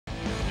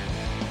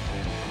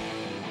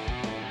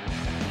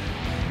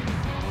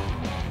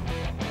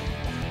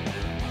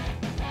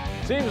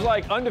Seems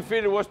like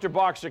undefeated Worcester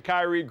boxer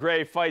Khiary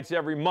Gray fights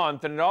every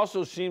month, and it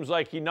also seems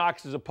like he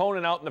knocks his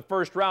opponent out in the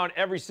first round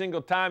every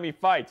single time he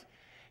fights.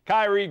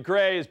 Khiary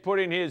Gray is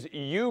putting his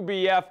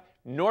UBF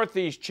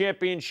Northeast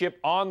Championship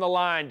on the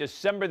line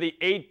December the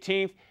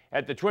 18th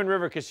at the Twin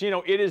River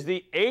Casino. It is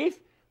the 8th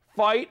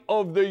fight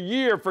of the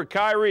year for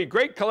Khiary.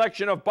 Great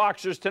collection of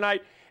boxers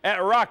tonight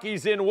at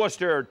Rockies in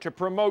Worcester to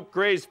promote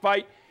Gray's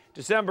fight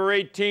December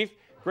 18th.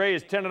 Gray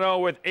is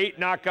 10-0 with 8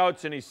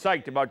 knockouts, and he's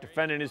psyched about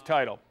defending his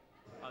title.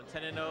 I'm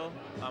 10-0.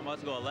 I'm about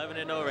to go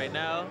 11-0 right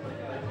now.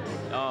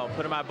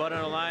 Putting my butt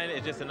on the line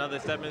is just another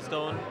stepping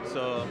stone,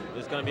 so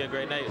it's going to be a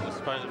great night as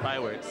far as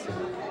fireworks.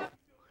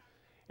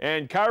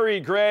 And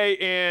Khiary Gray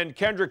and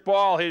Kendrick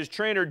Ball, his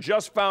trainer,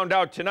 just found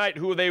out tonight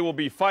who they will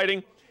be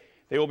fighting.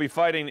 They will be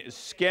fighting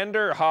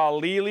Skender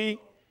Halili.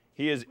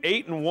 He is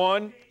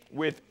 8-1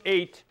 with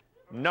 8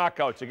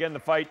 knockouts. Again, the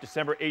fight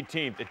December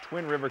 18th at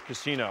Twin River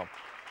Casino.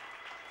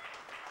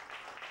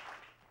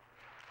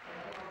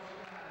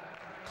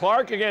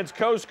 Clark against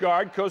Coast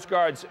Guard. Coast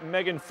Guard's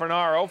Megan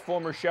Fernaro,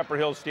 former Shepherd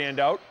Hill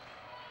standout,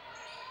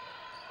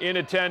 in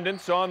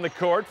attendance on the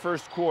court.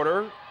 First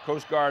quarter,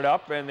 Coast Guard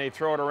up, and they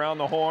throw it around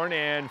the horn,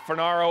 and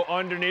Fernaro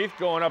underneath,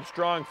 going up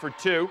strong for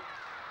 2.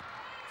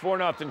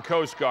 4-0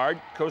 Coast Guard.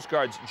 Coast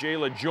Guard's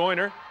Jayla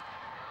Joyner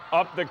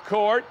up the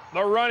court.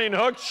 The running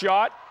hook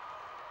shot.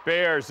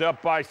 Bears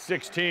up by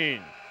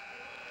 16.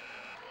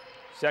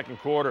 Second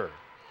quarter,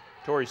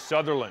 Tori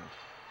Sutherland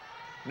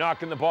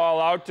knocking the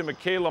ball out to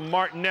Michaela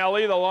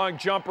Martinelli. The long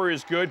jumper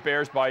is good.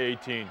 Bears by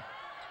 18.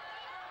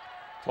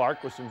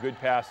 Clark with some good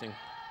passing.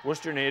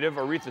 Worcester native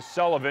Aretha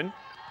Sullivan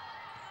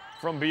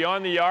from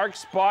beyond the arc,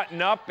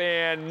 spotting up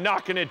and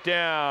knocking it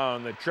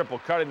down. The triple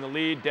cutting the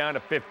lead down to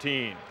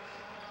 15.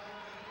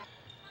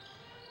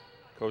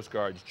 Coast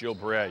Guard's Jill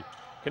Bray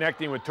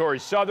connecting with Tori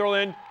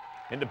Sutherland,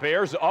 and the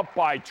Bears up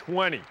by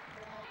 20.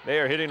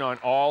 They are hitting on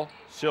all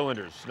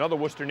cylinders. Another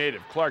Worcester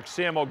native, Clark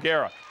Sam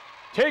O'Gara,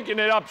 taking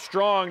it up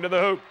strong to the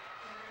hoop.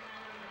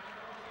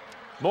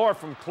 More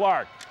from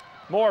Clark,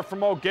 more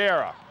from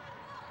O'Gara.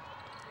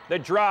 The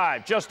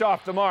drive just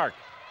off the mark.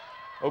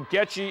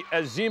 Ogechi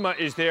Azima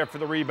is there for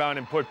the rebound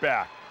and put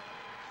back.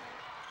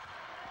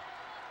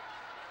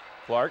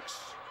 Clark's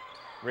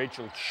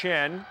Rachel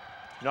Chen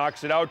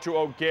knocks it out to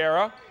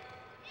O'Gara.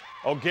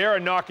 O'Gara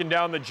knocking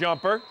down the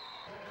jumper.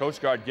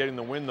 Coast Guard getting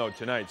the win, though,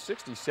 tonight.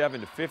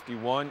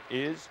 67-51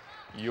 is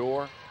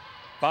your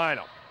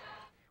final.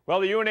 Well,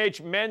 the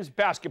UNH men's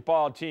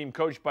basketball team,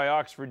 coached by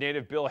Oxford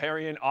native Bill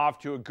Herrion, off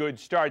to a good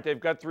start. They've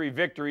got 3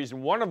 victories,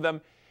 and one of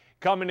them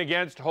coming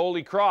against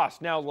Holy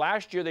Cross. Now,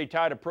 last year they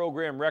tied a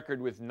program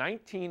record with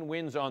 19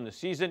 wins on the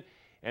season,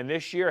 and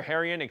this year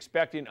Herrion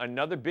expecting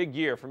another big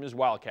year from his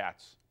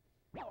Wildcats.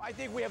 I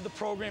think we have the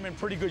program in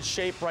pretty good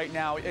shape right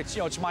now. It's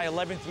my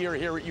 11th year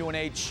here at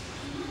UNH.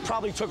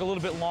 Probably took a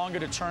little bit longer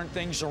to turn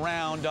things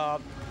around.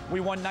 We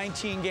won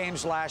 19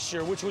 games last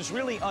year, which was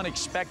really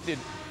unexpected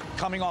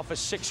coming off a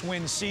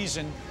 6-win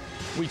season.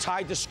 We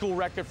tied the school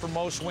record for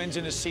most wins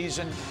in a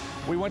season.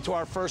 We went to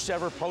our first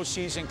ever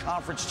postseason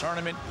conference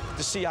tournament,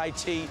 the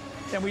CIT,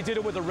 and we did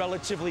it with a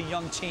relatively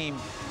young team.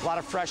 A lot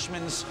of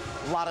freshmen,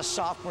 a lot of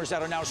sophomores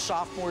that are now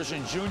sophomores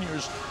and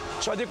juniors.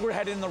 So I think we're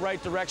headed in the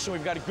right direction.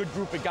 We've got a good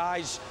group of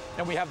guys,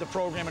 and we have the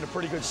program in a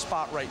pretty good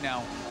spot right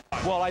now.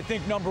 Well, I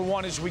think number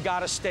one is we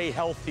got to stay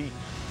healthy.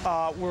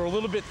 We're a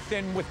little bit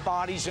thin with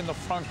bodies in the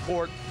front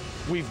court.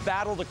 We've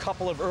battled a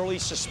couple of early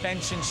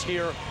suspensions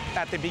here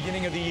at the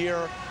beginning of the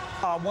year.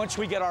 Once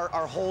we get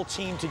our whole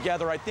team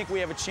together, I think we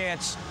have a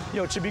chance,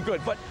 to be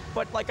good.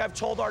 But like I've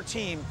told our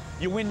team,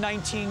 you win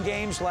 19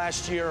 games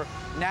last year,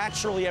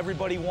 naturally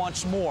everybody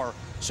wants more.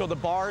 So the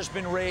bar has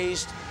been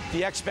raised,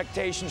 the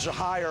expectations are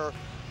higher,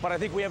 but I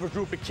think we have a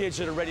group of kids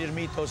that are ready to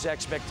meet those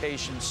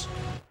expectations.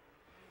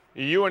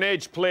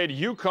 UNH played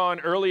UConn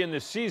early in the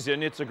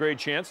season. It's a great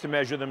chance to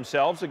measure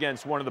themselves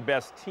against one of the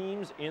best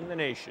teams in the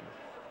nation.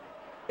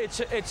 I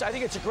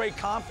think it's a great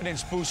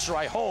confidence booster,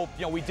 I hope.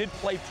 We did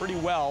play pretty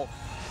well.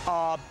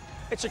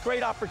 It's a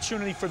great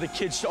opportunity for the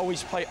kids to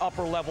always play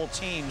upper-level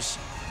teams,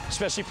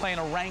 especially playing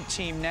a ranked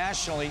team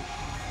nationally.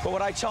 But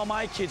what I tell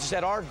my kids is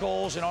that our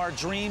goals and our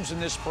dreams in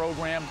this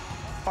program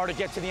are to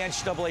get to the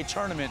NCAA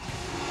tournament.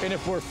 And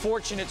if we're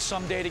fortunate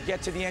someday to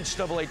get to the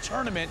NCAA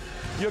tournament,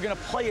 you're going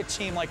to play a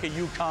team like a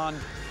UConn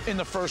in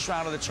the first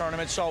round of the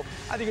tournament. So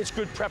I think it's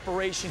good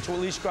preparation to at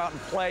least go out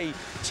and play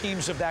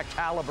teams of that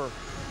caliber.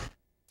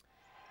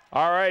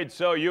 All right,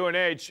 so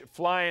UNH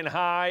flying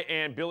high,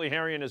 and Billy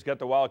Herrion has got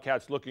the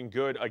Wildcats looking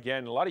good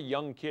again. A lot of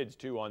young kids,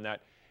 too, on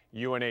that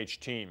UNH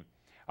team.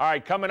 All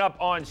right, coming up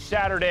on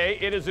Saturday,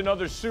 it is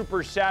another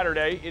Super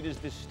Saturday. It is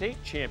the state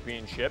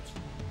championships.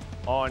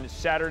 On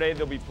Saturday,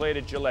 they'll be played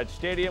at Gillette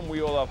Stadium.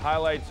 We will have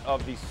highlights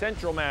of the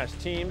Central Mass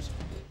teams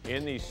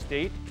in the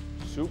state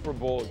Super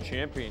Bowl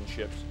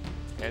championships.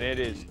 And it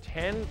is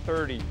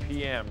 10:30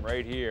 p.m.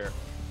 right here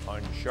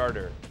on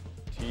Charter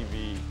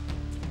TV3.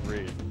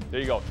 There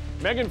you go.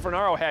 Megan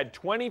Fernaro had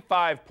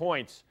 25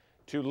 points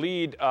to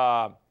lead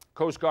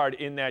Coast Guard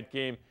in that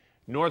game.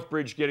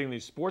 Northbridge getting the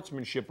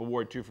Sportsmanship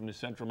Award, too, from the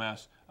Central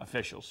Mass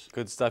officials.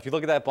 Good stuff. You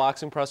look at that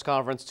boxing press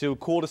conference, too.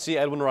 Cool to see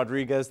Edwin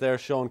Rodriguez there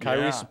showing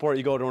Khiary support.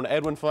 You go to an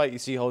Edwin fight, you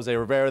see Jose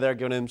Rivera there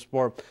giving him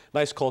support.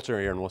 Nice culture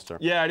here in Worcester.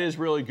 Yeah, it is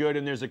really good,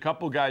 and there's a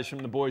couple guys from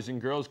the Boys and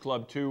Girls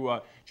Club, too.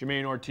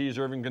 Jermaine Ortiz,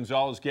 Irvin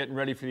Gonzalez getting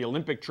ready for the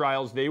Olympic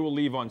trials. They will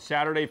leave on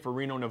Saturday for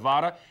Reno,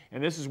 Nevada,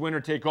 and this is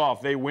winner take all.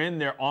 If they win,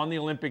 they're on the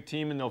Olympic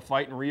team, and they'll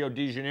fight in Rio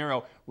de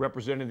Janeiro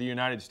representing the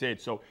United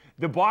States. So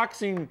the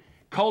boxing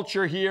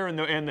culture here and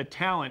the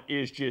talent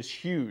is just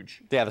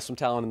huge. Yeah, there's some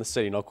talent in the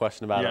city, no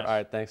question about Yes. it. All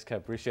right, thanks, Kev.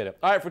 Appreciate it.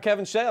 All right, for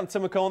Kevin Shea, I'm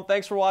Tim McCone.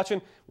 Thanks for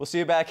watching. We'll see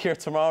you back here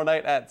tomorrow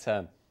night at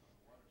 10.